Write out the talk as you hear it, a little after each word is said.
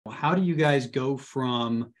How do you guys go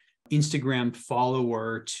from Instagram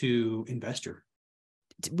follower to investor?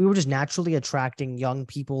 We were just naturally attracting young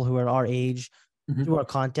people who are our age through our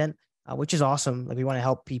content, which is awesome. Like we want to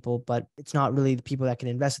help people, but it's not really the people that can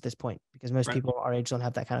invest at this point because most people our age don't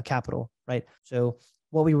have that kind of capital, right? So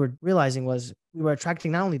what we were realizing was we were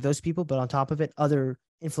attracting not only those people, but on top of it, other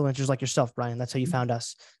influencers like yourself, Brian. That's how you found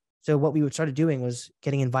us. So what we started doing was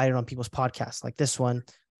getting invited on people's podcasts like this one.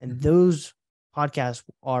 And those podcasts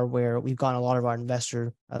are where we've gotten a lot of our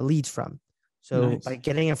investor leads from. So by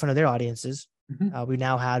getting in front of their audiences, we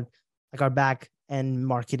now had like our back end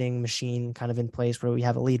marketing machine kind of in place where we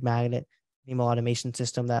have a lead magnet, email automation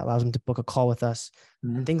system that allows them to book a call with us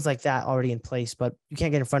and things like that already in place. But you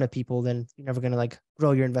can't get in front of people, then you're never going to like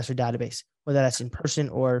grow your investor database, whether that's in person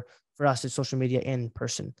or for us, it's social media in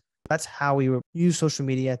person. That's how we use social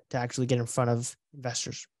media to actually get in front of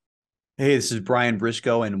investors. Hey, this is Brian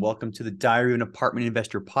Briscoe, and welcome to the Diary of an Apartment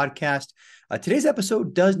Investor podcast. Today's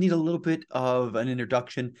episode does need a little bit of an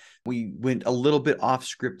introduction. We went a little bit off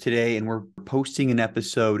script today, and we're posting an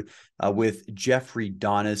episode with Jeffrey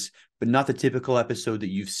Donis, but not the typical episode that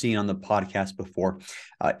you've seen on the podcast before.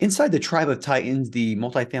 Inside the Tribe of Titans, the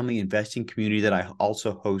multifamily investing community that I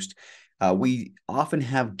also host, we often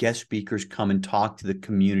have guest speakers come and talk to the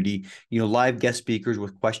community, live guest speakers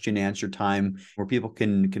with question and answer time where people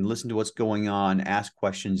can listen to what's going on, ask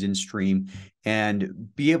questions in stream, and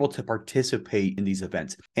be able to participate in these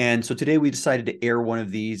events. And so today we decided to air one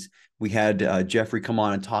of these. We had Jeffrey come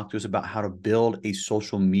on and talk to us about how to build a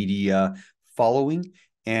social media following.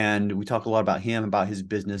 And we talk a lot about him, about his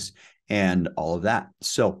business, and all of that.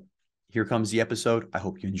 So here comes the episode. I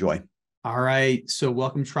hope you enjoy. All right. So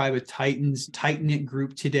welcome, Tribe of Titans, tight-knit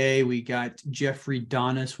group today. We got Jeffrey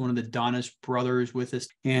Donis, one of the Donis brothers with us.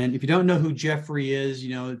 And if you don't know who Jeffrey is,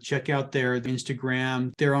 check out their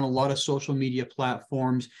Instagram. They're on a lot of social media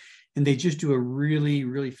platforms, and they just do a really,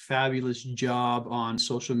 really fabulous job on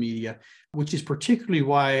social media, which is particularly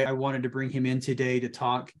why I wanted to bring him in today to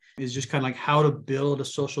talk, is just kind of like how to build a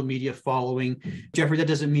social media following. Jeffrey, that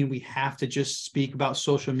doesn't mean we have to just speak about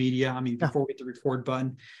social media. I mean, before we hit the record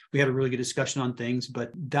button, we had a really good discussion on things,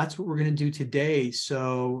 but that's what we're going to do today.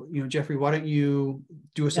 So, Jeffrey, why don't you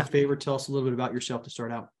do us a favor, tell us a little bit about yourself to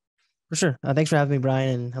start out. For sure. Thanks for having me, Brian,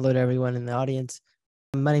 and hello to everyone in the audience.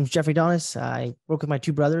 My name's Jeffrey Donis. I work with my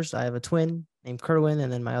two brothers. I have a twin named Kerwin,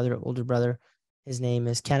 and then my other older brother, his name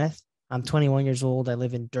is Kenneth. I'm 21 years old. I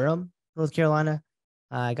live in Durham, North Carolina.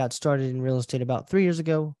 I got started in real estate about 3 years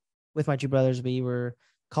ago with my two brothers. We were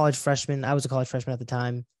college freshmen. I was a college freshman at the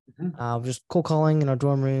time. Just cold calling in our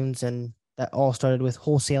dorm rooms, and that all started with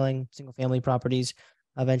wholesaling single family properties.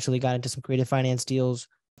 I eventually got into some creative finance deals.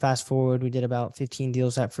 Fast forward, we did about 15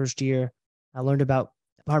 deals that first year. I learned about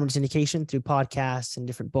apartment syndication through podcasts and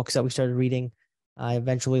different books that we started reading. I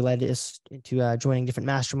eventually led us into joining different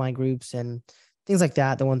mastermind groups and things like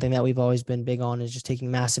that. The one thing that we've always been big on is just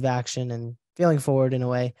taking massive action and failing forward in a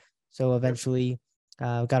way. So eventually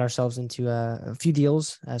got ourselves into a few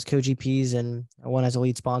deals as co-GPs and one as a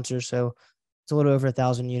lead sponsor. So it's a little over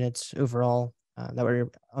 1,000 units overall that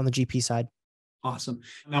were on the GP side. Awesome.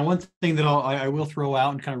 Now, one thing that I will throw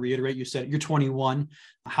out and kind of reiterate, you said you're 21.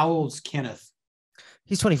 How old's Kenneth?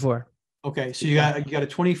 He's 24. Okay. So you got a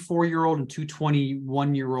 24-year-old and two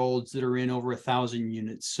 21-year-olds that are in over 1,000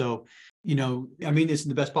 units. So, it's in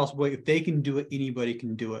the best possible way. If they can do it, anybody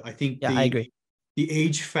can do it. I think I agree. The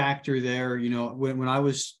age factor there, when I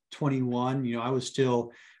was 21, I was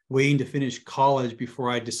still waiting to finish college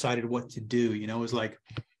before I decided what to do. It was like,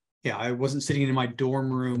 I wasn't sitting in my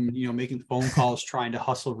dorm room, making phone calls, trying to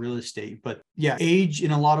hustle real estate. But age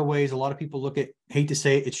in a lot of ways, a lot of people hate to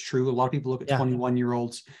say it, it's true. A lot of people look at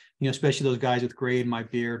 21-year-olds, especially those guys with gray in my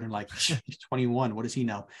beard and like, he's 21. What does he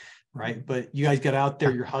know? Right. But you guys got out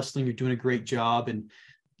there, you're hustling, you're doing a great job. And,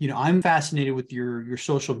 I'm fascinated with your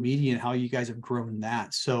social media and how you guys have grown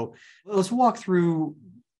that. So let's walk through,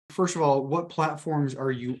 first of all, what platforms are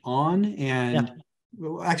you on? And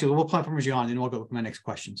actually, what platform are you on? And we'll go with my next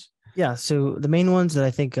questions. Yeah. So the main ones that I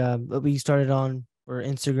think we started on were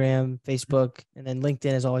Instagram, Facebook, and then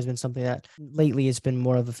LinkedIn has always been something that lately it's been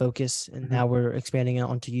more of a focus. And now we're expanding it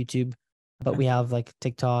onto YouTube. But we have like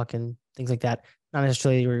TikTok and things like that. Not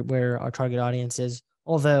necessarily where our target audience is.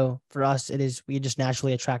 Although for us, we just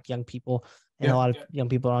naturally attract young people, and a lot of young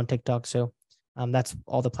people are on TikTok. So that's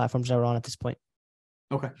all the platforms that we're on at this point.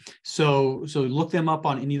 Okay. So look them up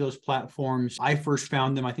on any of those platforms. I first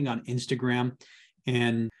found them, I think, on Instagram.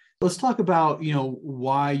 And let's talk about,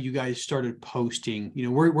 why you guys started posting.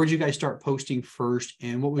 Where'd you guys start posting first,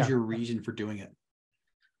 and what was your reason for doing it?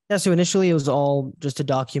 Yeah. So initially it was all just to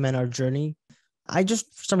document our journey. I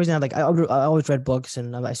just, for some reason, I always read books,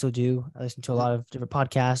 and I still do. I listen to a lot of different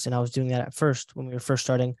podcasts, and I was doing that at first when we were first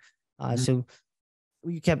starting. So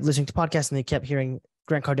we kept listening to podcasts, and they kept hearing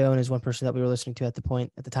Grant Cardone is one person that we were listening to at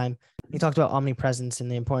the time. He talked about omnipresence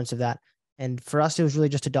and the importance of that. And for us, it was really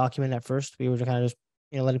just to document at first. We were kind of just,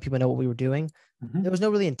 letting people know what we were doing. There was no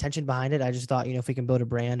really intention behind it. I just thought, if we can build a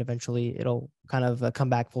brand, eventually it'll kind of come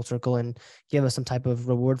back full circle and give us some type of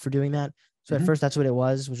reward for doing that. So at first, that's what it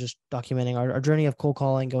was just documenting our journey of cold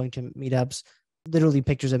calling, going to meetups, literally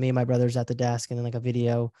pictures of me and my brothers at the desk, and then like a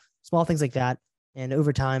video, small things like that. And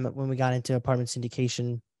over time, when we got into apartment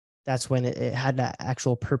syndication, that's when it had that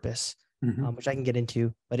actual purpose, which I can get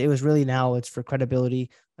into. But it was really, now it's for credibility,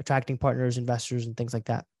 attracting partners, investors, and things like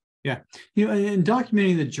that. Yeah. And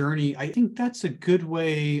documenting the journey, I think that's a good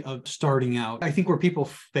way of starting out. I think where people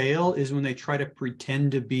fail is when they try to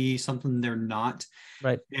pretend to be something they're not.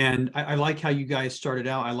 Right. And I like how you guys started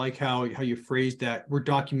out. I like how you phrased that. We're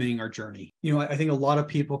documenting our journey. I think a lot of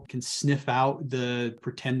people can sniff out the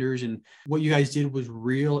pretenders, and what you guys did was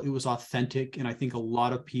real. It was authentic. And I think a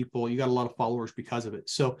lot of people, you got a lot of followers because of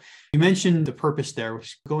it. So you mentioned the purpose there.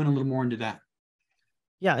 Let's go in a little more into that.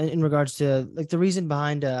 Yeah, in regards to like the reason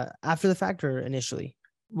behind after the fact or initially?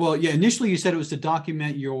 Well, yeah, initially you said it was to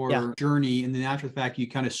document your journey, and then after the fact you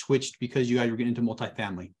kind of switched because you guys were getting into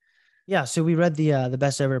multifamily. Yeah, so we read the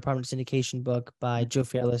best ever apartment syndication book by Joe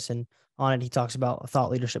Fearless, and on it he talks about a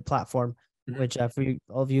thought leadership platform, which for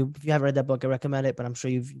all of you, if you haven't read that book, I recommend it, but I'm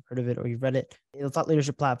sure you've heard of it or you've read it. The thought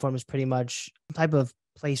leadership platform is pretty much a type of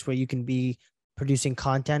place where you can be producing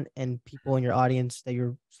content, and people in your audience that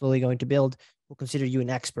you're slowly going to build will consider you an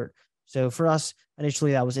expert. So for us,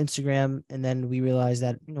 initially that was Instagram. And then we realized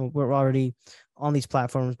that, we're already on these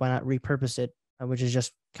platforms. Why not repurpose it, which is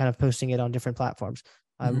just kind of posting it on different platforms.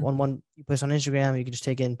 On one, you post on Instagram, you can just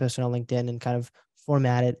take it and post it on LinkedIn and kind of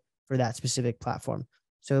format it for that specific platform.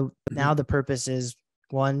 So now the purpose is,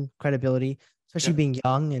 one, credibility, especially being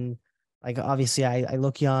young. And like, obviously I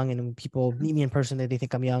look young, and when people meet me in person, they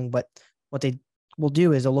think I'm young, but what they will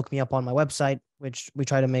do is they'll look me up on my website, which we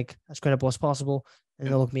try to make as credible as possible. And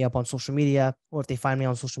they'll look me up on social media, or if they find me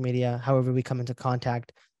on social media, however we come into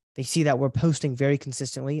contact, they see that we're posting very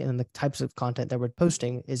consistently, and the types of content that we're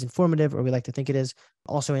posting is informative, or we like to think it is,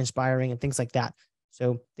 also inspiring and things like that.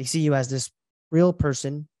 So they see you as this real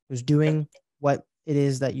person who's doing what it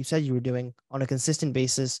is that you said you were doing on a consistent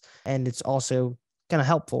basis. And it's also kind of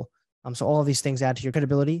helpful. So all of these things add to your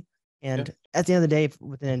credibility. And at the end of the day,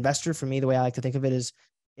 with an investor, for me, the way I like to think of it is,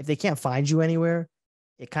 if they can't find you anywhere,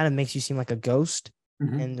 it kind of makes you seem like a ghost.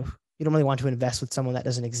 And you don't really want to invest with someone that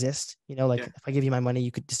doesn't exist. If I give you my money, you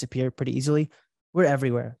could disappear pretty easily. We're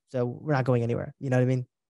everywhere, so we're not going anywhere. You know what I mean?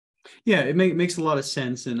 Yeah, it makes a lot of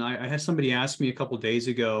sense. And I had somebody ask me a couple of days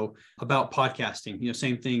ago about podcasting.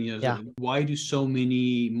 Same thing. Why do so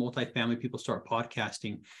many multifamily people start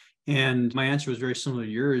podcasting? And my answer was very similar to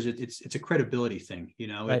yours. It's a credibility thing.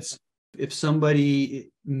 Right. It's, if somebody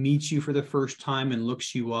meets you for the first time and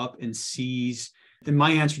looks you up and sees, and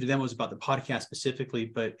my answer to them was about the podcast specifically,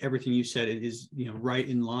 but everything you said is, right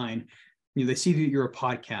in line. They see that you're a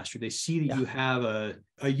podcaster. They see that you have a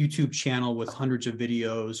YouTube channel with hundreds of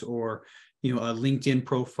videos, or, a LinkedIn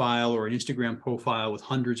profile or an Instagram profile with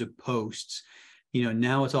hundreds of posts.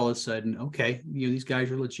 Now it's all of a sudden, okay, these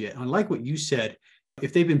guys are legit. And I like what you said.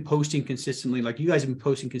 If they've been posting consistently, like you guys have been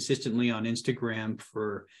posting consistently on Instagram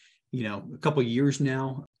for, a couple of years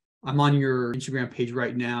now. I'm on your Instagram page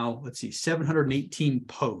right now. Let's see, 718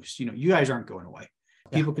 posts. You guys aren't going away.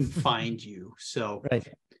 People can find you. So,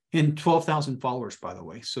 and 12,000 followers, by the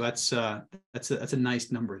way. So that's a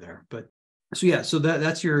nice number there. But so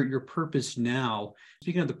that's your purpose now.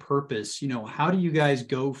 Speaking of the purpose, how do you guys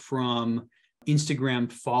go from Instagram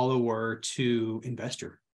follower to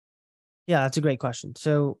investor? Yeah, that's a great question.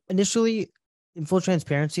 So initially, in full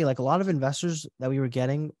transparency, like a lot of investors that we were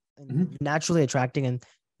getting, naturally attracting, and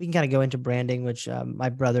we can kind of go into branding, which my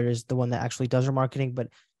brother is the one that actually does our marketing, but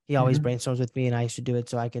he always brainstorms with me, and I used to do it,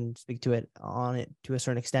 so I can speak to it to a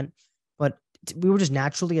certain extent. But we were just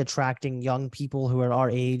naturally attracting young people who are our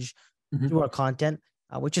age through our content,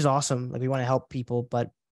 which is awesome. Like, we want to help people,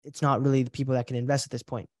 but it's not really the people that can invest at this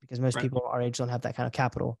point, because most people our age don't have that kind of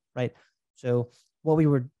capital, right? So what we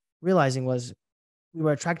were realizing was we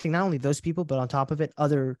were attracting not only those people, but on top of it,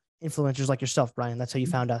 other influencers like yourself, Brian. That's how you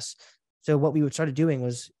found us. So what we started doing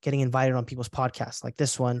was getting invited on people's podcasts, like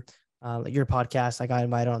this one, like your podcast. I got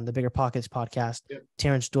invited on the Bigger Pockets podcast.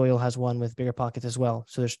 Terrence Doyle has one with Bigger Pockets as well.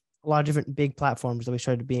 So there's a lot of different big platforms that we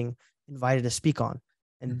started being invited to speak on.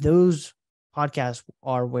 And those podcasts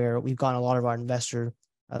are where we've gotten a lot of our investor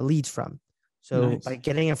leads from. So by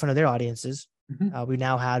getting in front of their audiences, we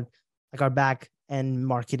now had like our back end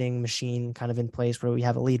marketing machine kind of in place where we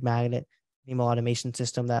have a lead magnet, email automation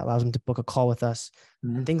system that allows them to book a call with us,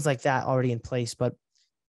 and things like that already in place. But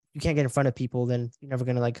you can't get in front of people, then you're never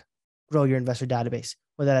going to like grow your investor database,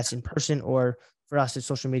 whether that's in person or for us, it's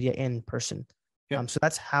social media in person. Yep. So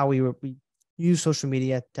that's how we use social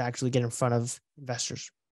media to actually get in front of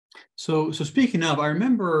investors. So speaking of, I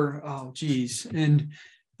remember, oh geez, and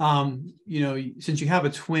since you have a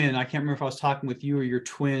twin, I can't remember if I was talking with you or your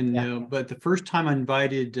twin, but the first time I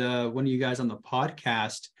invited one of you guys on the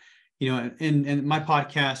podcast, and my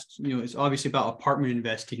podcast, is obviously about apartment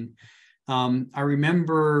investing. I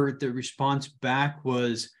remember the response back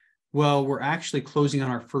was, well, we're actually closing on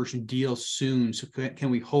our first deal soon, so can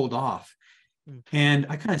we hold off? And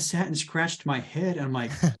I kind of sat and scratched my head. And I'm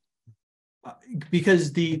like,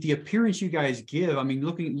 because the appearance you guys give, I mean,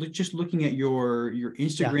 looking at your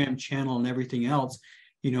Instagram channel and everything else,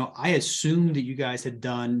 I assumed that you guys had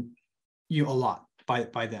done a lot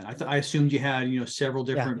by then. I assumed you had several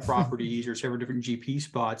different properties or several different GP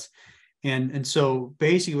spots, and so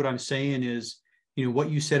basically what I'm saying is, what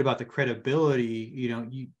you said about the credibility,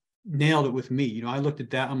 you nailed it with me. I looked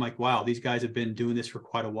at that, I'm like, wow, these guys have been doing this for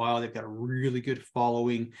quite a while. They've got a really good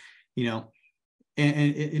following, and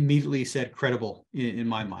it immediately said credible in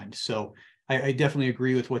my mind. So I definitely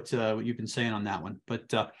agree with what you've been saying on that one.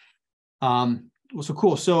 But well, so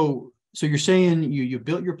cool. So you're saying you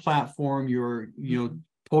built your platform,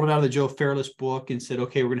 pulled it out of the Joe Fairless book and said,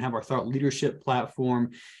 okay, we're going to have our thought leadership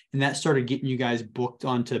platform. And that started getting you guys booked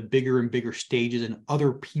onto bigger and bigger stages and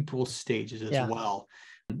other people's stages as well,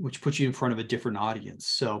 which puts you in front of a different audience.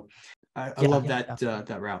 So I love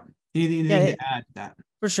that route. Anything to add to that?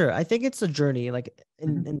 For sure. I think it's a journey. Like,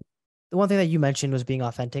 and the one thing that you mentioned was being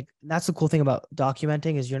authentic. And that's the cool thing about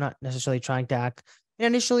documenting is you're not necessarily trying to act. And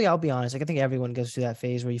initially, I'll be honest, like I think everyone goes through that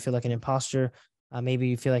phase where you feel like an imposter. Maybe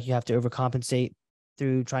you feel like you have to overcompensate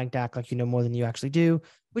through trying to act like you know more than you actually do,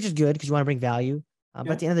 which is good because you want to bring value. But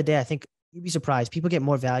at the end of the day, I think you'd be surprised. People get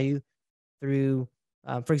more value through,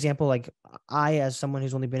 for example, like I, as someone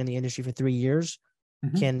who's only been in the industry for 3 years,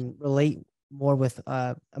 can relate more with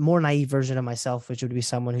a more naive version of myself, which would be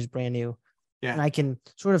someone who's brand new. And I can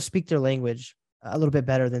sort of speak their language a little bit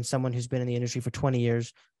better than someone who's been in the industry for 20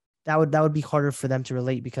 years. That would be harder for them to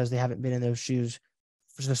relate because they haven't been in those shoes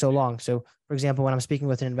for so long. So, for example, when I'm speaking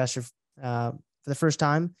with an investor for the first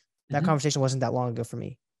time, that conversation wasn't that long ago for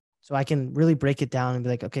me. So I can really break it down and be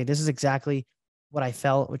like, okay, this is exactly what I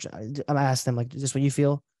felt, which I'm asking them, like, is this what you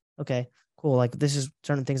feel? Okay, cool. Like, this is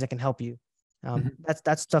certain things that can help you.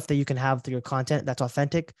 That's stuff that you can have through your content. That's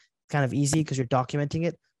authentic, kind of easy because you're documenting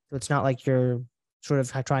it. So it's not like you're sort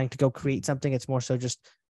of trying to go create something. It's more so just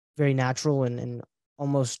very natural and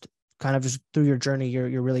almost kind of just through your journey,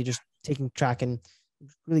 you're really just taking track and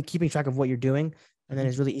really keeping track of what you're doing. And then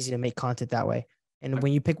it's really easy to make content that way. And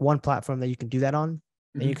when you pick one platform that you can do that on,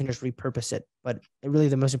 then you can just repurpose it. But really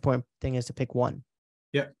the most important thing is to pick one.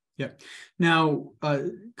 Yeah. Now, a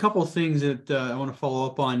couple of things that I want to follow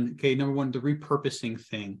up on. Okay, number one, the repurposing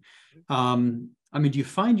thing. I mean, do you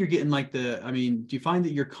find you're getting do you find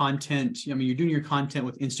that your content, you're doing your content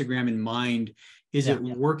with Instagram in mind. Is it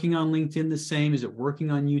working on LinkedIn the same? Is it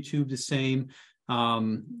working on YouTube the same?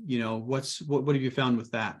 What have you found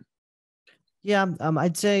with that? Yeah,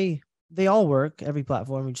 I'd say they all work. Every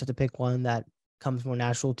platform, you just have to pick one that comes more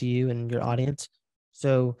natural to you and your audience.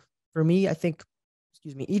 So for me, I think,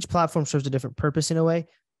 each platform serves a different purpose in a way.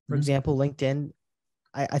 For example, LinkedIn,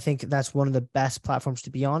 I think that's one of the best platforms to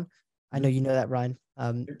be on. I know you know that, Ryan.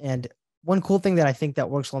 And one cool thing that I think that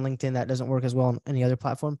works on LinkedIn that doesn't work as well on any other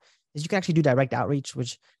platform is you can actually do direct outreach,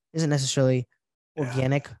 which isn't necessarily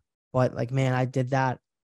organic, but like, man, I did that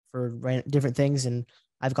for different things and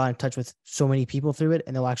I've gotten in touch with so many people through it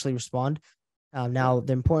and they'll actually respond. Now,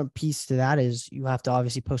 the important piece to that is you have to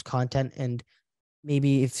obviously post content, and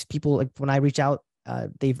maybe if people, like when I reach out,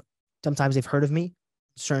 sometimes they've heard of me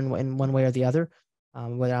in one way or the other,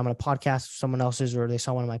 whether I'm on a podcast or someone else's, or they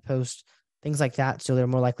saw one of my posts, things like that. So they're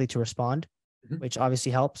more likely to respond, which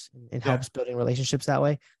obviously helps. It helps building relationships that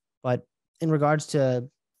way. But in regards to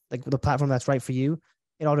like the platform that's right for you,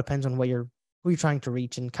 it all depends on who you're trying to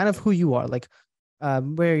reach and kind of who you are. Like,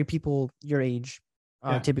 where are people your age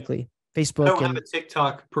typically? Facebook. I don't have a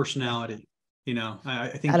TikTok personality. I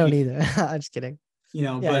think I don't either. I'm just kidding.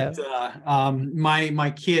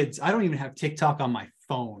 My kids, I don't even have TikTok on my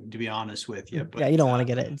phone, to be honest with you. But you don't want to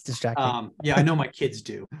get it. It's distracting. I know my kids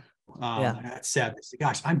do. That's sad.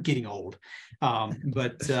 Gosh, I'm getting old.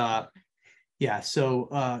 So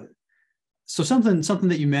something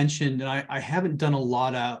that you mentioned, and I haven't done a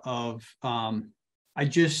lot of, I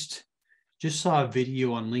just just saw a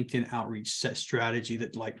video on LinkedIn outreach set strategy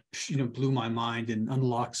that blew my mind and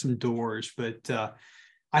unlocked some doors. But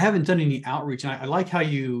I haven't done any outreach. And I like how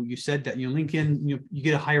you said that, LinkedIn, you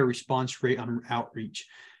get a higher response rate on outreach.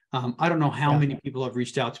 I don't know how many people have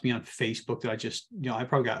reached out to me on Facebook that I just, I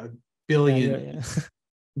probably got a billion,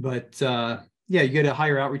 but you get a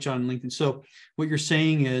higher outreach on LinkedIn. So what you're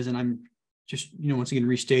saying is, and I'm just, once again,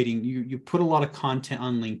 restating, you put a lot of content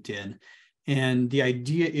on LinkedIn, and the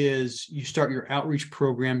idea is you start your outreach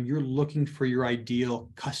program. You're looking for your ideal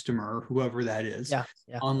customer, whoever that is,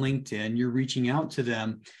 on LinkedIn. You're reaching out to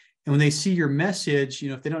them. And when they see your message,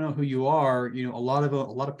 if they don't know who you are, a lot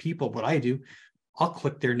of people, what I do, I'll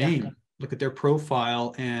click their name, look at their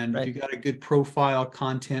profile. And if you got a good profile,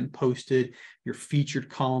 content posted, your featured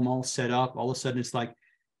column all set up, all of a sudden it's like,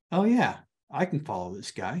 oh yeah, I can follow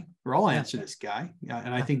this guy, or I'll answer this guy.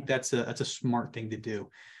 And I think that's a smart thing to do.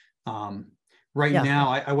 Now,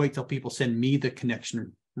 I wait till people send me the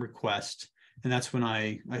connection request, and that's when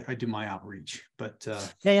I do my outreach. But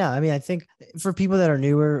I mean, I think for people that are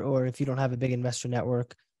newer, or if you don't have a big investor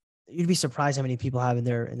network, you'd be surprised how many people have in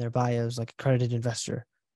their bios like accredited investor,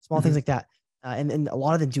 small things like that. And a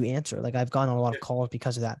lot of them do answer. Like I've gone on a lot of calls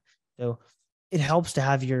because of that. So it helps to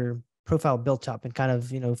have your profile built up and kind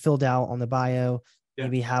of, filled out on the bio,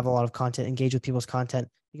 maybe have a lot of content, engage with people's content,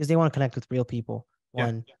 because they want to connect with real people.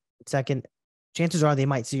 One. Second, chances are they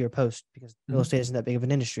might see your post, because real estate isn't that big of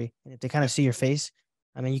an industry. And if they kind of see your face,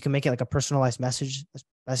 I mean, you can make it like a personalized message as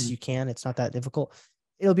best as you can. It's not that difficult.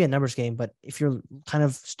 It'll be a numbers game, but if you're kind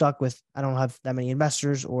of stuck with, I don't have that many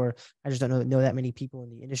investors, or I just don't know that many people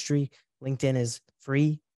in the industry, LinkedIn is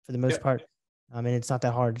free for the most part. And it's not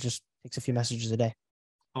that hard. It just takes a few messages a day.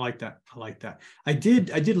 I like that. I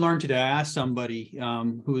did learn today. I asked somebody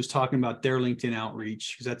who was talking about their LinkedIn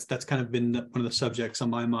outreach, because that's kind of been one of the subjects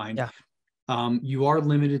on my mind. You are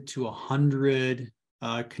limited to 100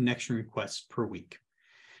 connection requests per week.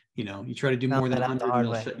 You try to do more than 100 and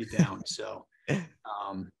they'll shut you down. So I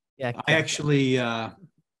actually got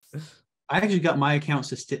my account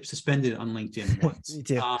suspended on LinkedIn once. Me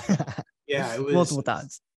too. It was multiple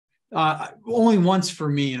times. Only once for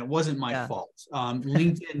me, and it wasn't my fault.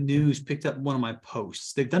 LinkedIn News picked up one of my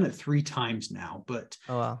posts. They've done it 3 times now, but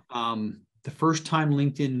the first time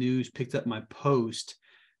LinkedIn News picked up my post,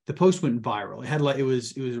 the post went viral. It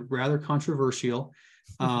was rather controversial,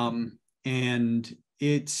 and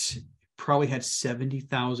it probably had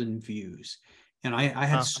 70,000 views. And I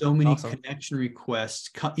had so many connection requests,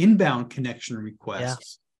 inbound connection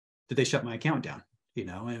requests, that they shut my account down. And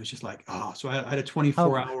it was just like, so I had a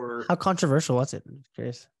 24-hour. How controversial was it? I'm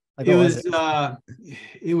curious. Like, it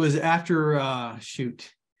was after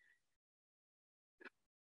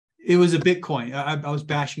it was a Bitcoin. I was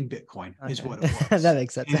bashing Bitcoin, is what it was. That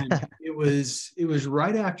makes sense. And it was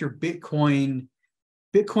right after Bitcoin.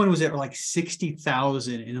 Bitcoin was at like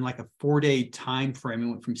 60,000, and in like a 4-day time frame, it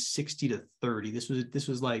went from 60 to 30. This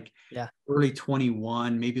was like early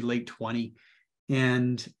 21, maybe late 20.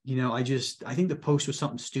 And, I think the post was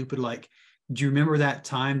something stupid like, do you remember that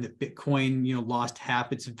time that Bitcoin, lost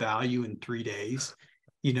half its value in 3 days,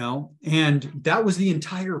 and that was the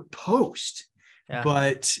entire post.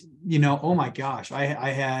 But, oh my gosh, I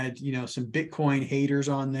had, some Bitcoin haters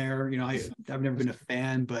on there. I've never been a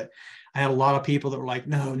fan, but I had a lot of people that were like,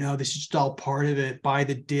 no, this is just all part of it. Buy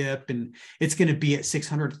the dip, and it's going to be at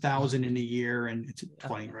 600,000 in a year, and it's at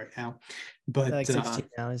 20 right now. But like 16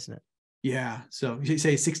 now, isn't it? Yeah. So you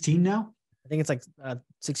say 16 now? I think it's like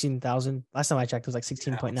 16,000. Last time I checked, it was like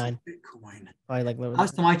 16.9. Bitcoin. Probably like lower.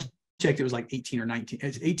 Last time I checked, it was like 18 or 19.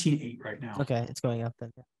 It's 18.8 right now. Okay, it's going up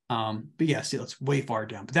then. But yes, it's way far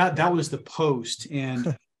down. But that was the post.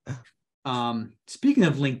 And speaking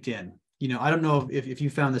of LinkedIn, I don't know if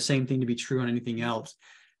you found the same thing to be true on anything else.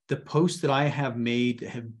 The posts that I have made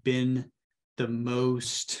have been the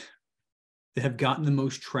most, that have gotten the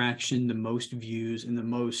most traction, the most views, and the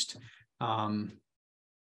most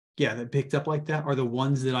that picked up like that are the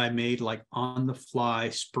ones that I made like on the fly,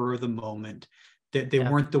 spur of the moment. That they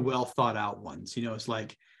weren't the well thought out ones. It's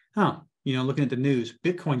like, looking at the news,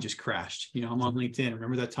 Bitcoin just crashed. I'm on LinkedIn.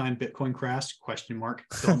 Remember that time Bitcoin crashed? ?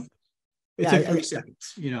 So it took 3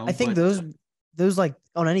 seconds. I think those like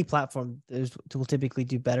on any platform, those will typically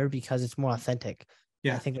do better because it's more authentic.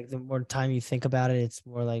 I think like the more time you think about it, it's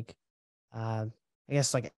more like, I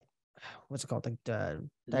guess like, what's it called? Like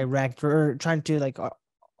direct, or trying to like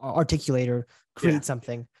articulate or create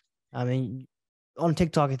something. I mean, on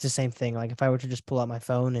TikTok, it's the same thing. Like if I were to just pull out my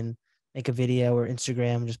phone and make a video, or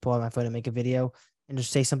Instagram, just pull out my phone and make a video and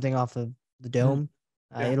just say something off of the dome,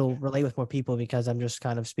 it'll relate with more people because I'm just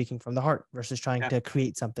kind of speaking from the heart versus trying to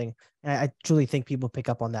create something. And I truly think people pick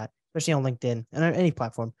up on that. especially on LinkedIn and on any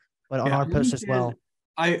platform, but on Yeah, our on posts as well.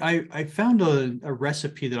 LinkedIn, I found a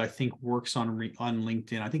recipe that I think works on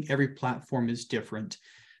LinkedIn. I think every platform is different.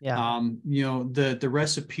 Yeah. The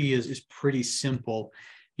recipe is pretty simple.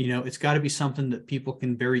 It's got to be something that people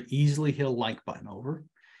can very easily hit a like button over,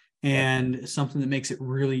 Yep. and something that makes it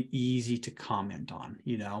really easy to comment on.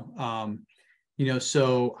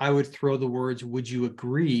 So I would throw the words "would you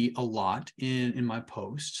agree" a lot in my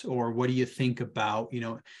posts, or what do you think about,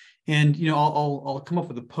 and I'll come up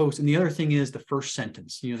with a post. And the other thing is the first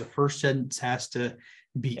sentence. The first sentence has to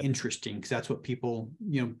be Yep. interesting, because that's what people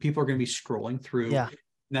are going to be scrolling through. Yeah.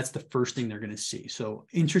 And that's the first thing they're going to see. So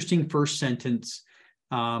interesting first sentence,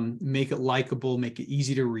 make it likable, make it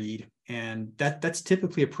easy to read. And that's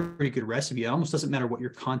typically a pretty good recipe. It almost doesn't matter what your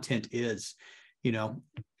content is, an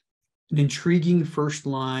intriguing first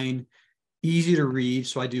line, easy to read.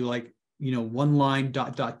 So I do like, one line, ...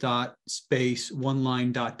 space, one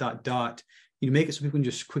line, ... You make it so people can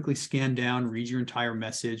just quickly scan down, read your entire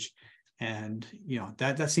message. And,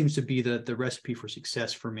 that seems to be the recipe for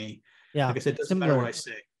success for me. Yeah. Like I said, it doesn't matter what I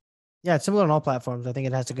say. Yeah. It's similar on all platforms. I think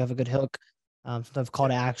it has to have a good hook, some type of call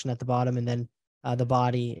to action at the bottom, and then the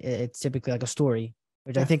body, it's typically like a story,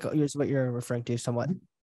 which I think is what you're referring to somewhat.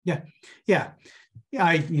 Yeah.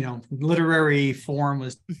 Literary form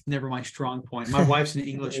was never my strong point. My wife's an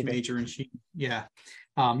English major, and the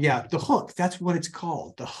hook, that's what it's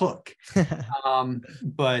called, the hook. And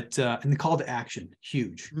the call to action,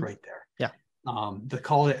 huge right there. Yeah. The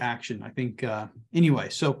call to action, I think, anyway.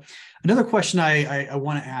 So another question I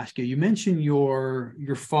want to ask you, you mentioned your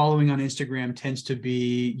following on Instagram tends to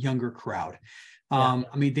be younger crowd. I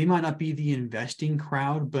mean, they might not be the investing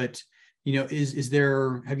crowd, but have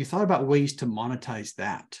you thought about ways to monetize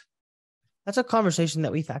that? That's a conversation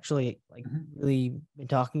that we've actually really been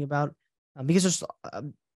talking about, because there's,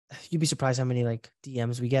 you'd be surprised how many like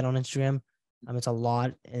DMs we get on Instagram. It's a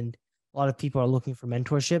lot, and a lot of people are looking for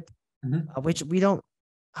mentorship, which we don't.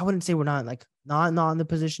 I wouldn't say we're not in the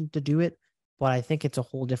position to do it, but I think it's a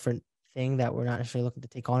whole different thing that we're not necessarily looking to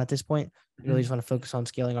take on at this point. We really just want to focus on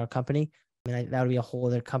scaling our company. I mean, that would be a whole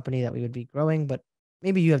other company that we would be growing, but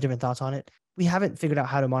maybe you have different thoughts on it. We haven't figured out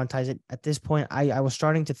how to monetize it at this point. I was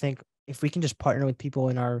starting to think if we can just partner with people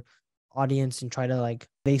in our audience and try to like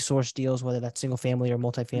base source deals, whether that's single family or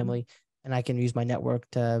multifamily, and I can use my network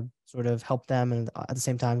to sort of help them and at the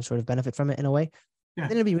same time sort of benefit from it in a way, then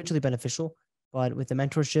it'll be mutually beneficial. But with the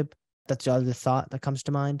mentorship, that's the other thought that comes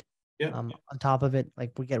to mind. On top of it,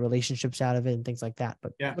 like we get relationships out of it and things like that.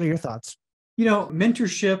 But what are your thoughts?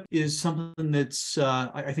 Mentorship is something that's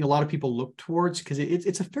I think a lot of people look towards, because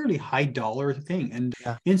it's a fairly high dollar thing. And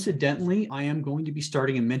incidentally, I am going to be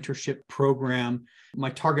starting a mentorship program. My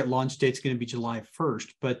target launch date is going to be July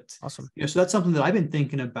 1st. But awesome. So that's something that I've been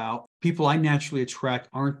thinking about. People I naturally attract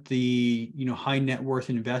aren't the high net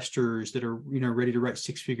worth investors that are ready to write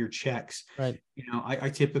 6-figure checks. Right. I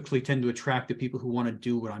typically tend to attract the people who want to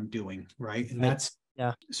do what I'm doing. Right. And that's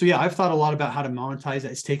Yeah. So I've thought a lot about how to monetize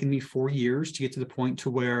that. It's taken me 4 years to get to the point to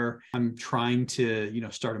where I'm trying to,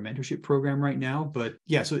 start a mentorship program right now. But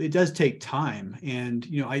so it does take time. And,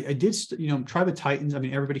 I did, Tribe of Titans. I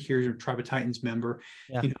mean, everybody here is a Tribe of Titans member.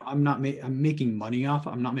 Yeah. I'm making money off.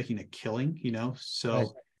 I'm not making a killing,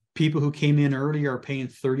 so people who came in early are paying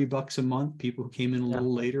 $30 a month. People who came in a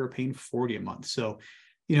little later are paying $40 a month. So,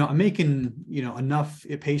 I'm making, enough.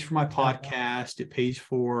 It pays for my podcast. It pays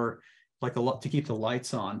for like a lot to keep the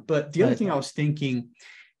lights on. But the other thing I was thinking,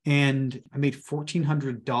 and I made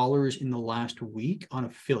 $1,400 in the last week on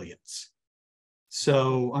affiliates.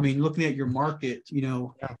 So, I mean, looking at your market,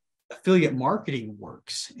 affiliate marketing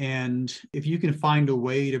works. And if you can find a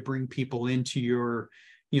way to bring people into your,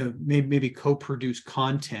 maybe co-produce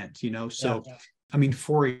content, I mean,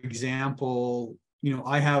 for example,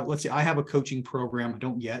 I have a coaching program. I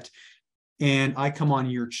don't yet. And I come on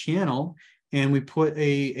your channel, and we put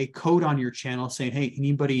a code on your channel saying, hey,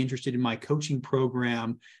 anybody interested in my coaching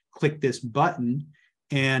program, click this button.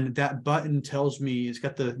 And that button tells me, it's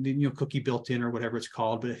got the cookie built in or whatever it's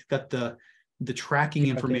called, but it's got the tracking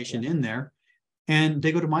information in there. And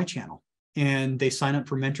they go to my channel and they sign up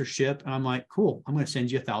for mentorship. And I'm like, cool, I'm going to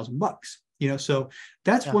send you $1,000. So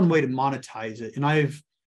that's one way to monetize it. And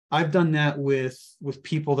I've done that with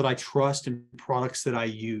people that I trust and products that I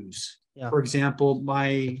use. For example,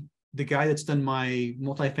 the guy that's done my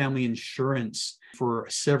multifamily insurance for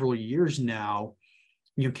several years now,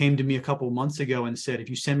 came to me a couple of months ago and said, if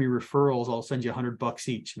you send me referrals, I'll send you $100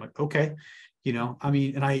 each. I'm like, okay. I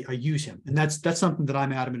mean, and I use him, and that's something that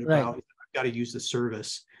I'm adamant about. I've got to use the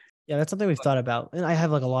service. Yeah. That's something we've thought about. And I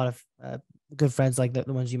have like a lot of good friends, like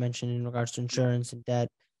the ones you mentioned in regards to insurance and debt.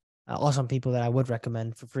 awesome people that I would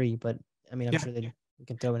recommend for free, but I mean, I'm Yeah. sure we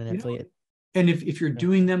can throw in an affiliate. And if you're Yeah.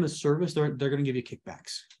 doing them a service, they're going to give you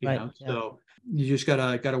kickbacks, Right. Yeah. So you just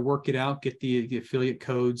gotta work it out, get the affiliate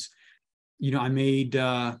codes. I made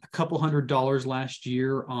a couple $100 last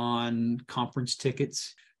year on conference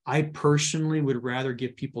tickets. I personally would rather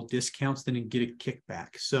give people discounts than get a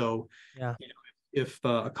kickback. So Yeah. if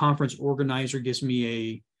a conference organizer gives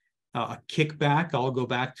me a kickback, I'll go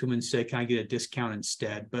back to them and say, can I get a discount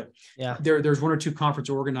instead? But Yeah. there's one or two conference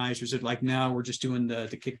organizers that like, no, we're just doing the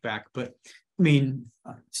kickback. But I mean,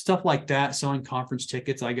 stuff like that, selling conference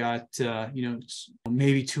tickets. I got,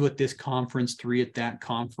 maybe 2 at this conference, 3 at that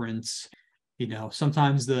conference.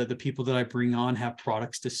 Sometimes the people that I bring on have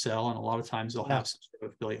products to sell, and a lot of times they'll have some sort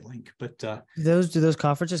of affiliate link. But do those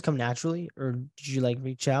conferences come naturally, or did you like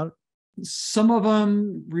reach out? some of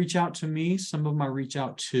them reach out to me, some of them I reach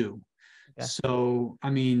out to. Okay. So, I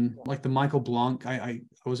mean, like the Michael Blanc, I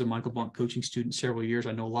was a Michael Blanc coaching student several years.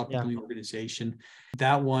 I know a lot of people in the organization.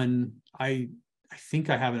 That one, I think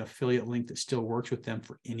I have an affiliate link that still works with them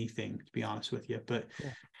for anything, to be honest with you. But,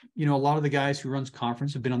 cool. A lot of the guys who runs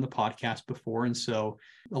conference have been on the podcast before. And so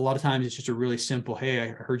a lot of times it's just a really simple, hey, I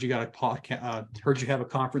heard you got a podcast, heard you have a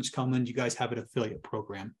conference coming. You guys have an affiliate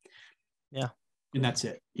program. Yeah. And that's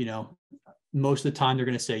it. Most of the time they're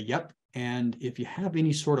going to say, yep. And if you have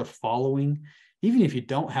any sort of following, even if you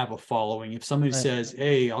don't have a following, if somebody says,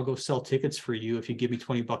 hey, I'll go sell tickets for you if you give me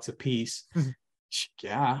 $20 a piece.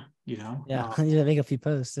 Yeah. Yeah. You make a few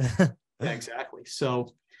posts. Yeah, exactly.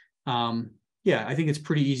 So, I think it's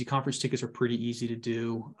pretty easy. Conference tickets are pretty easy to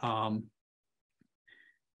do.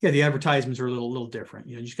 The advertisements are a little different.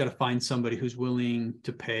 You just got to find somebody who's willing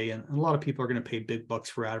to pay. And a lot of people are going to pay big bucks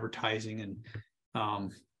for advertising.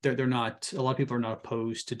 And they're not, a lot of people are not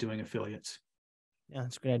opposed to doing affiliates. Yeah,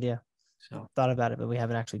 it's a great idea. So thought about it, but we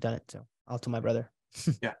haven't actually done it. So I'll tell my brother.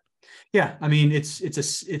 Yeah. I mean,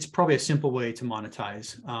 it's probably a simple way to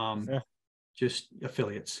monetize. Sure. Just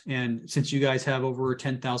affiliates. And since you guys have over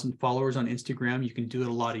 10,000 followers on Instagram, you can do it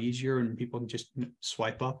a lot easier, and people can just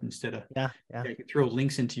swipe up instead of, you can throw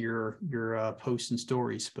links into your posts and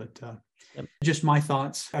stories. But just my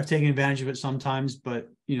thoughts. I've taken advantage of it sometimes, but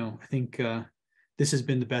I think this has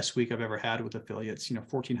been the best week I've ever had with affiliates.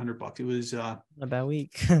 $1,400. It was not a bad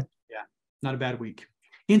week. Not a bad week.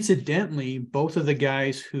 Incidentally, both of the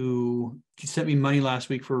guys who sent me money last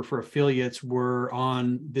week for affiliates were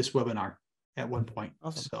on this webinar at one point.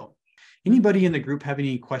 Awesome. So anybody in the group have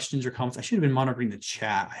any questions or comments? I should have been monitoring the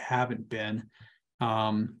chat. I haven't been.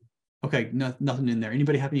 Okay, nothing in there.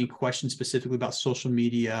 Anybody have any questions specifically about social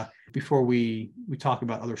media before we talk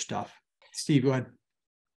about other stuff? Steve, go ahead.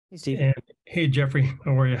 Hey, Steve. And, hey, Jeffrey,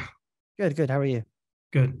 how are you? Good. How are you?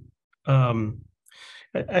 Good.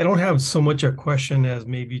 I don't have so much a question as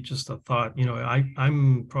maybe just a thought.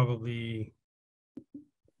 I'm probably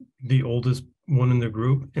the oldest one in the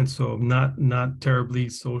group, and so I'm not terribly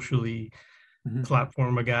socially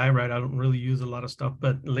platform a guy, right? I don't really use a lot of stuff,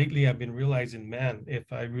 but lately I've been realizing, man,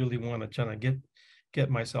 if I really want to try to get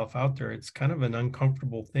myself out there, it's kind of an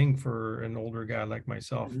uncomfortable thing for an older guy like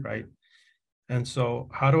myself, right? And so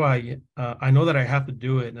how do I know that I have to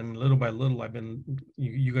do it, and little by little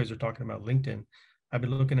you guys are talking about LinkedIn. I've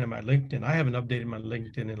been looking at my LinkedIn. I haven't updated my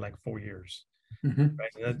LinkedIn in like 4 years.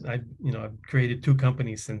 Right? I've created 2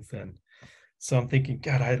 companies since then. So I'm thinking,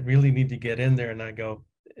 God, I really need to get in there. And I go,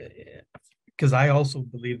 because I also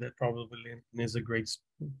believe that probably LinkedIn is a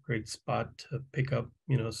great spot to pick up,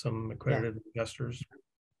 some accredited investors.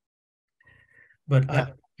 But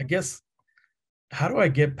I guess, how do I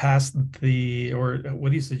get past or what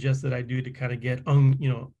do you suggest that I do to kind of get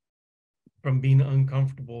from being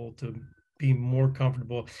uncomfortable to be more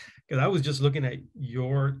comfortable? Because I was just looking at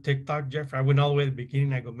your TikTok, Jeff. I went all the way to the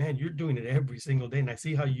beginning. I go, man, you're doing it every single day. And I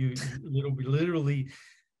see how you literally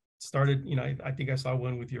started, I think I saw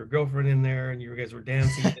one with your girlfriend in there, and you guys were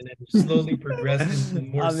dancing, and then you slowly progressed into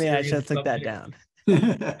more serious I should have took that down.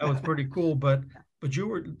 That was pretty cool. But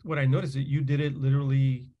what I noticed that you did it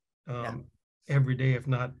literally every day, if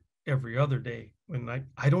not every other day. When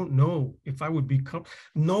I don't know if I would be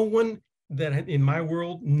no one that in my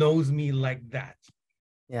world knows me like that.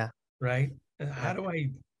 Yeah. Right. How do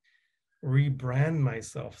I rebrand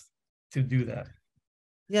myself to do that?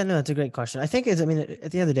 Yeah, no, that's a great question. I think at the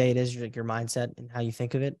end of the day, it is like your mindset and how you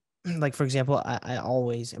think of it. Like, for example, I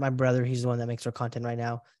always, my brother, he's the one that makes our content right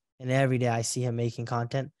now. And every day I see him making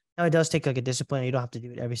content. Now, it does take like a discipline. You don't have to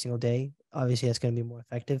do it every single day. Obviously, that's going to be more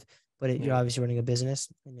effective. But you're obviously running a business,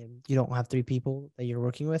 and you don't have 3 people that you're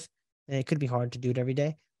working with. And it could be hard to do it every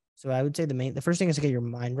day. So I would say the first thing is to get your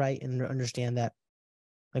mind right and understand that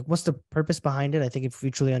like what's the purpose behind it? I think if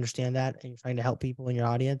you truly understand that and you're trying to help people in your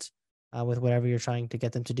audience with whatever you're trying to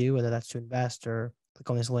get them to do, whether that's to invest or click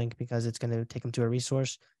on this link because it's going to take them to a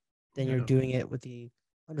resource, then you're doing it with the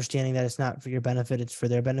understanding that it's not for your benefit, it's for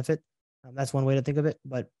their benefit. That's one way to think of it.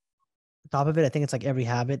 But on top of it, I think it's like every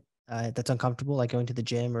habit that's uncomfortable, like going to the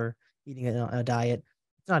gym or eating a diet.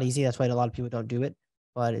 It's not easy. That's why a lot of people don't do it,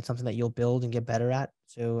 but it's something that you'll build and get better at.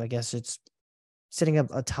 So I guess it's setting up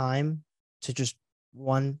a time to just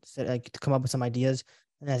to come up with some ideas,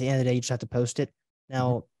 and at the end of the day, you just have to post it.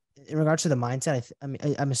 Now, in regards to the mindset,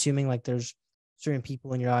 I'm assuming like there's certain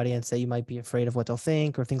people in your audience that you might be afraid of what they'll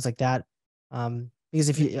think or things like that. Because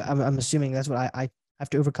if you, I'm assuming that's what I have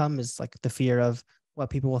to overcome is like the fear of what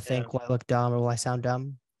people will think. Will I look dumb or will I sound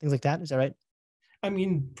dumb? Things like that. Is that right? I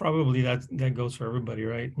mean, probably that goes for everybody,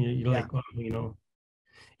 right? You're like, well,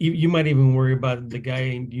 you might even worry about the guy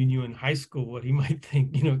you knew in high school, what he might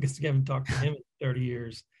think, because you haven't talked to him in 30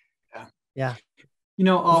 years. Yeah.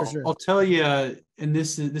 I'll tell you, and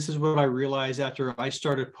this is what I realized after I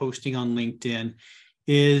started posting on LinkedIn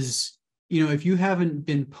is, if you haven't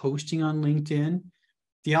been posting on LinkedIn,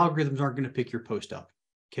 the algorithms aren't going to pick your post up.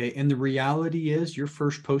 Okay. And the reality is your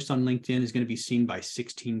first post on LinkedIn is going to be seen by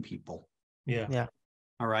 16 people. Yeah.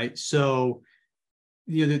 All right. So,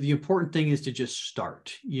 the important thing is to just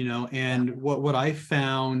start, and what I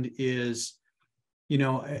found is,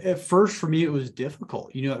 at first for me, it was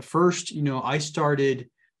difficult. At first, I started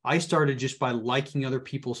just by liking other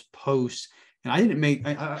people's posts. And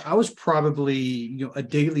I was probably, a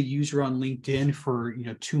daily user on LinkedIn for,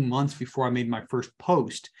 2 months before I made my first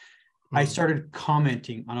post. I started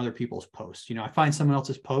commenting on other people's posts. I find someone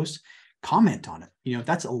else's post, comment on it.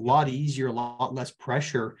 That's a lot easier, a lot less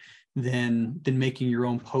pressure than making your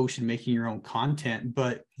own post and making your own content.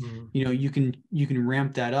 But you can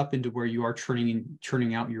ramp that up into where you are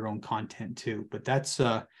churning out your own content too. But that's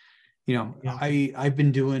I've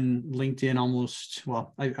been doing LinkedIn almost,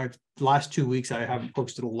 I've the last 2 weeks I haven't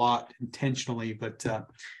posted a lot intentionally, but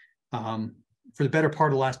for the better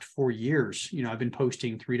part of the last 4 years, I've been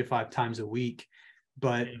posting 3 to 5 times a week.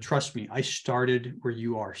 But trust me, I started where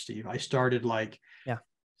you are, Steve. I started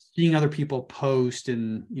seeing other people post,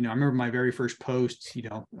 and I remember my very first post.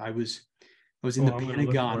 I was in the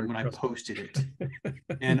Pentagon when I posted it,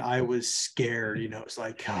 and I was scared. It's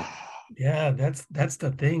like, yeah, that's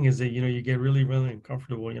the thing is that you get really, really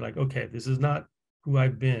uncomfortable, and you're like, okay, this is not who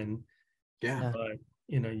I've been. Yeah, but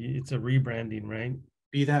it's a rebranding, right?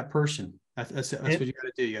 Be that person. That's what you got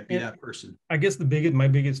to do. You got to be that person. I guess my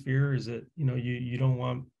biggest fear is that you don't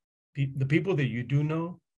want the people that you do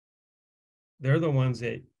know. They're the ones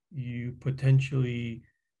that you potentially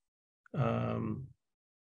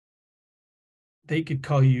they could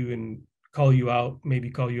call you out, maybe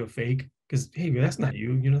call you a fake because hey, that's not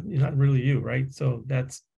you. You're not really you, right? So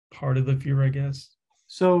that's part of the fear, I guess.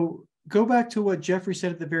 So go back to what Jeffrey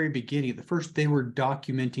said at the very beginning. At first, they were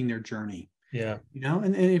documenting their journey. Yeah.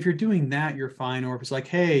 And if you're doing that, you're fine. Or if it's like,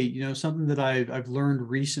 hey, something that I've learned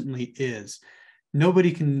recently is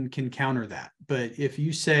nobody can counter that. But if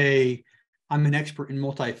you say, I'm an expert in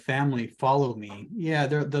multifamily, follow me. Yeah,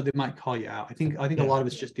 they might call you out. I think a lot of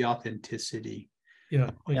it's just the authenticity. Yeah,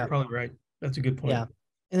 you're probably right. That's a good point. Yeah.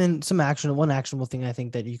 And then one actionable thing I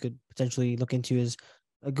think that you could potentially look into is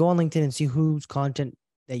go on LinkedIn and see whose content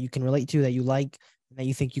that you can relate to, that you like, and that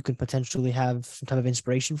you think you can potentially have some type of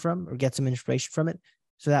inspiration from or get some inspiration from it.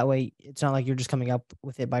 So that way it's not like you're just coming up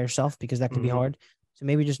with it by yourself, because that can be hard. So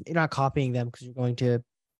maybe just you're not copying them because you're going to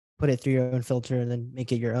put it through your own filter and then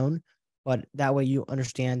make it your own. But that way you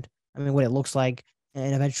understand, what it looks like.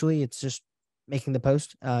 And eventually it's just making the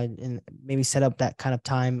post and maybe set up that kind of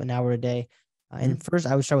time, an hour a day. And first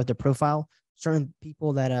I would start with the profile. Certain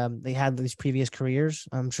people that they had these previous careers,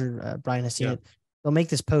 I'm sure Brian has seen it. They'll make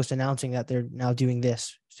this post announcing that they're now doing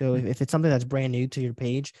this. So if it's something that's brand new to your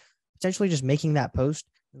page, potentially just making that post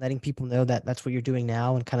and letting people know that that's what you're doing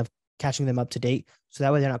now and kind of catching them up to date. So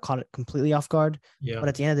that way they're not caught completely off guard. Yeah. But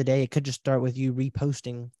at the end of the day, it could just start with you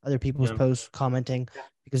reposting other people's posts, commenting,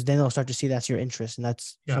 because then they'll start to see that's your interest. And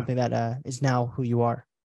that's something that is now who you are.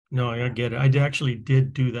 No, I get it. I actually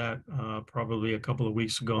did do that probably a couple of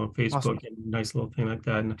weeks ago on Facebook. Awesome. And a nice little thing like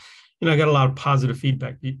that. And I got a lot of positive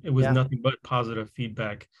feedback. It was nothing but positive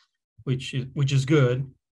feedback, which is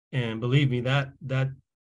good. And believe me, that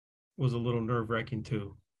was a little nerve-wracking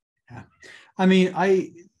too. Yeah.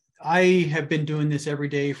 I have been doing this every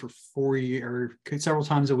day for 4 years, or several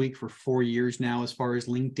times a week for 4 years now, as far as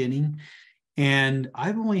LinkedIning. And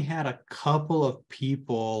I've only had a couple of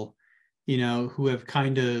people, who have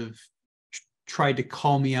kind of tried to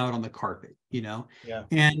call me out on the carpet, Yeah.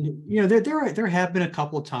 and, there have been a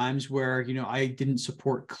couple of times where, I didn't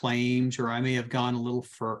support claims, or I may have gone a little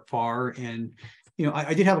far. And,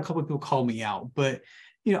 I did have a couple of people call me out, but,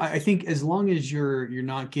 I think as long as you're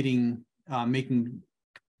not getting,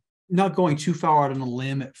 not going too far out on a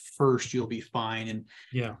limb at first, you'll be fine. And,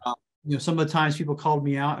 Yeah. some of the times people called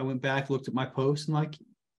me out, I went back, looked at my post, and like,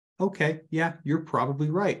 okay, yeah, you're probably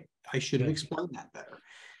right. I should have Yeah. explained that better,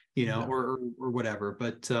 Yeah. or whatever.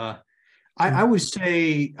 But I would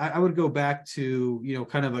say I would go back to,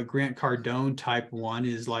 kind of a Grant Cardone type one,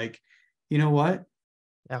 is like, you know what?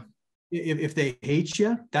 Yeah. If they hate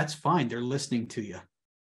you, that's fine. They're listening to you.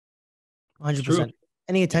 100%.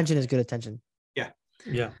 Any attention is good attention. Yeah.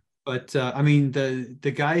 Yeah. But I mean,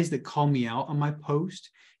 the guys that call me out on my post,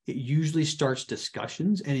 it usually starts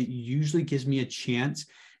discussions, and it usually gives me a chance.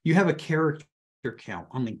 You have a character count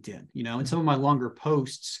on LinkedIn, and some of my longer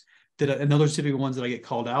posts, another typical ones that I get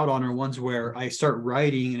called out on are ones where I start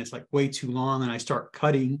writing and it's like way too long, and I start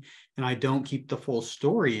cutting and I don't keep the full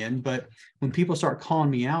story in. But when people start calling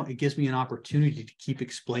me out, it gives me an opportunity to keep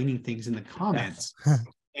explaining things in the comments. Yeah.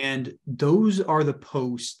 And those are the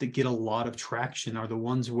posts that get a lot of traction, are the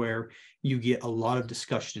ones where you get a lot of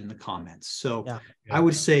discussion in the comments. So Yeah. I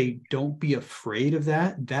would say, don't be afraid of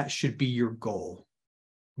that. That should be your goal.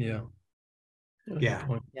 Yeah. Yeah.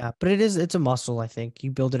 Yeah. But it's a muscle, I think.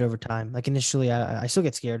 You build it over time. Like initially, I still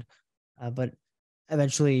get scared, but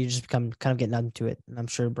eventually you just kind of get numb to it. And I'm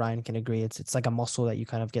sure Brian can agree. It's like a muscle that you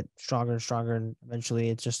kind of get stronger and stronger. And eventually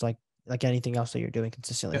it's just like anything else that you're doing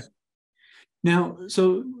consistently. Yeah. Now,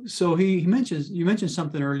 so you mentioned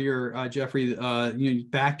something earlier, Jeffrey,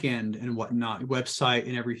 back end and whatnot, website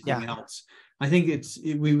and everything else. I think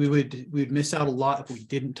we would miss out a lot if we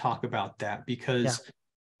didn't talk about that, because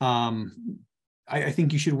I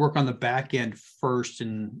think you should work on the back end first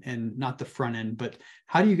and not the front end. But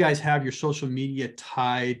how do you guys have your social media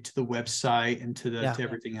tied to the website and to to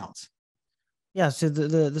everything else? Yeah. So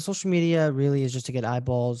the social media really is just to get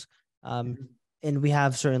eyeballs. And we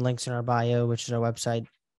have certain links in our bio, which is our website.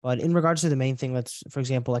 But in regards to the main thing, let's, for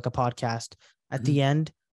example, like a podcast, at the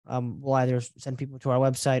end, we'll either send people to our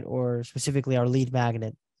website or specifically our lead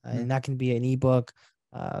magnet. And that can be an ebook,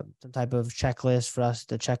 some type of checklist for us,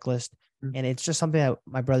 the checklist. And it's just something that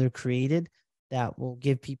my brother created that will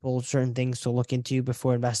give people certain things to look into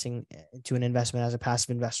before investing into an investment as a passive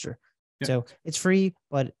investor. So it's free,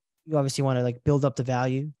 but you obviously want to like build up the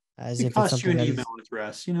value as if it's something you an email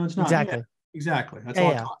address. It's not exactly. Exactly. That's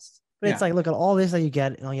all it costs. But it's like, look at all this that you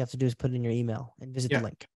get, and all you have to do is put it in your email and visit the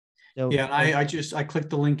link. So I clicked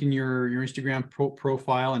the link in your Instagram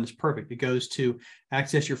profile, and it's perfect. It goes to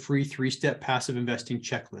access your free 3-step passive investing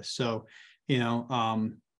checklist. So,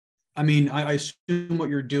 I assume what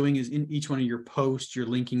you're doing is in each one of your posts, you're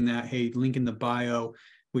linking that, hey, link in the bio,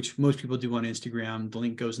 which most people do on Instagram. The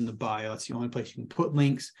link goes in the bio. That's the only place you can put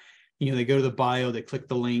links. They go to the bio, they click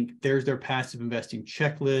the link. There's their passive investing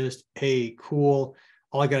checklist. Hey, cool.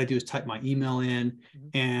 All I got to do is type my email in,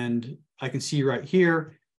 and I can see right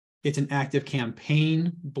here, it's an active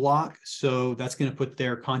campaign block. So that's going to put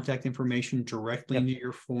their contact information directly into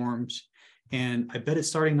your forms. And I bet it's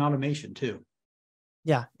starting automation too.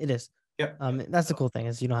 Yeah, it is. Yep. That's the cool thing,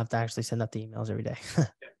 is you don't have to actually send out the emails every day.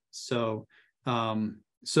 So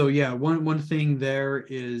yeah, one thing there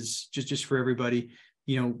is just for everybody,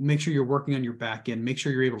 make sure you're working on your back end. Make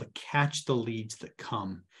sure you're able to catch the leads that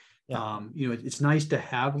come. Yeah. It's nice to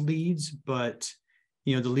have leads, but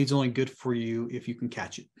the lead's only good for you if you can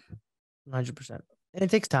catch it. 100%. And it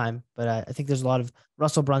takes time, but I think there's a lot of,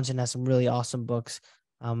 Russell Brunson has some really awesome books,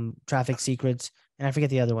 Traffic Secrets, and I forget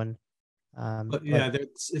the other one.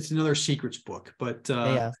 It's another secrets book, but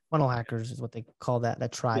Funnel Hackers is what they call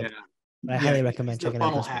that tribe. Yeah. But I highly recommend checking out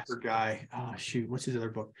Funnel Hacker guy. Oh shoot, what's his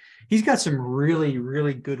other book? He's got some really,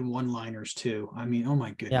 really good one-liners too. I mean, oh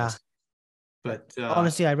my goodness. Yeah. But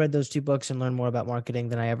honestly, I read those 2 books and learned more about marketing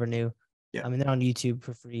than I ever knew. Yeah. I mean, they're on YouTube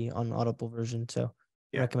for free on Audible version, so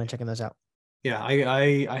I recommend checking those out. Yeah,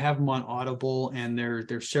 I have them on Audible, and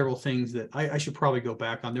there's several things that I should probably go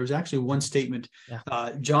back on. There was actually one statement.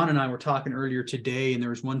 Yeah. John and I were talking earlier today, and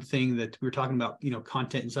there was one thing that we were talking about,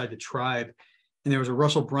 content inside the tribe. And there was a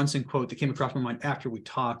Russell Brunson quote that came across my mind after we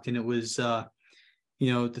talked, and it was,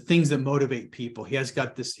 the things that motivate people. He's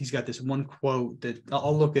got this one quote that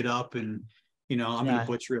I'll look it up, and I'm going to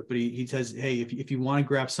butcher it, but he says, hey, if you want to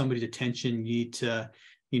grab somebody's attention, you need to,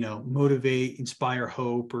 motivate, inspire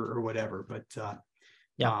hope, or whatever. But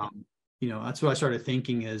that's what I started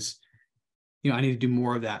thinking is, I need to do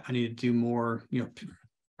more of that. I need to do more.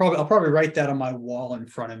 I'll probably write that on my wall in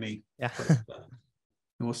front of me. Yeah, but, and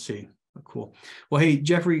we'll see. Cool. Well, hey,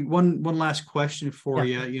 Jeffrey, one last question for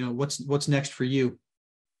Yeah. you. You know, what's next for you?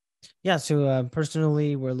 Yeah. So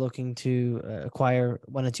personally, we're looking to acquire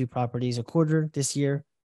 1 to 2 properties a quarter this year.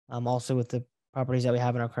 Also with the properties that we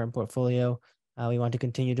have in our current portfolio, we want to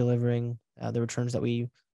continue delivering the returns that we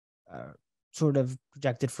sort of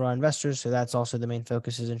projected for our investors. So that's also the main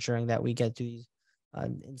focus, is ensuring that we get to these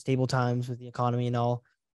in stable times with the economy and all.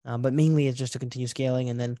 But mainly it's just to continue scaling.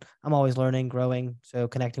 And then I'm always learning, growing. So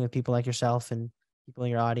connecting with people like yourself and people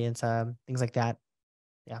in your audience, things like that.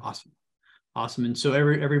 Yeah. Awesome. And so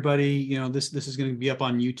everybody, you know, this is going to be up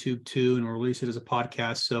on YouTube too, and we'll release it as a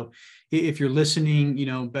podcast. So if you're listening, you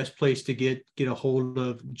know, best place to get a hold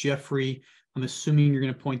of Jeffrey. I'm assuming you're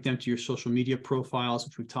going to point them to your social media profiles,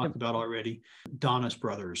 which we've talked about already. Donis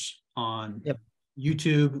Brothers on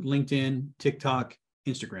YouTube, LinkedIn, TikTok,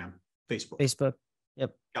 Instagram, Facebook.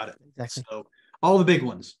 Yep. Got it. Exactly. So all the big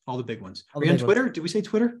ones. Are you on Twitter? Did we say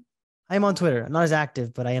Twitter? I am on Twitter. I'm not as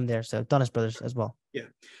active, but I am there. So Donis Brothers as well. Yeah.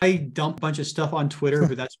 I dump a bunch of stuff on Twitter,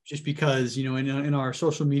 but that's just because, you know, in our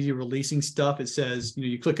social media releasing stuff, it says, you know,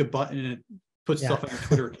 you click a button and it puts stuff on your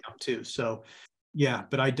Twitter account too. So yeah,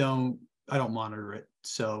 but I don't monitor it.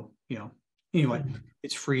 So, you know, anyway,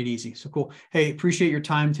 it's free and easy. So cool. Hey, appreciate your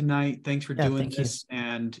time tonight. Thanks for doing this.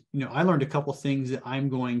 And, you know, I learned a couple things that I'm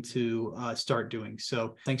going to start doing.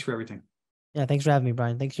 So thanks for everything. Yeah. Thanks for having me,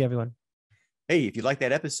 Brian. Thank you, everyone. Hey, if you like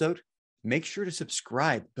that episode, make sure to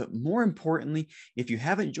subscribe. But more importantly, if you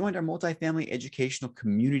haven't joined our multifamily educational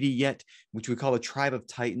community yet, which we call a Tribe of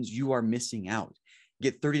Titans, you are missing out.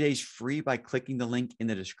 Get 30 days free by clicking the link in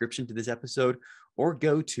the description to this episode, or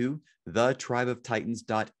go to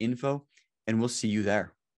thetribeoftitans.info, and we'll see you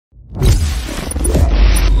there.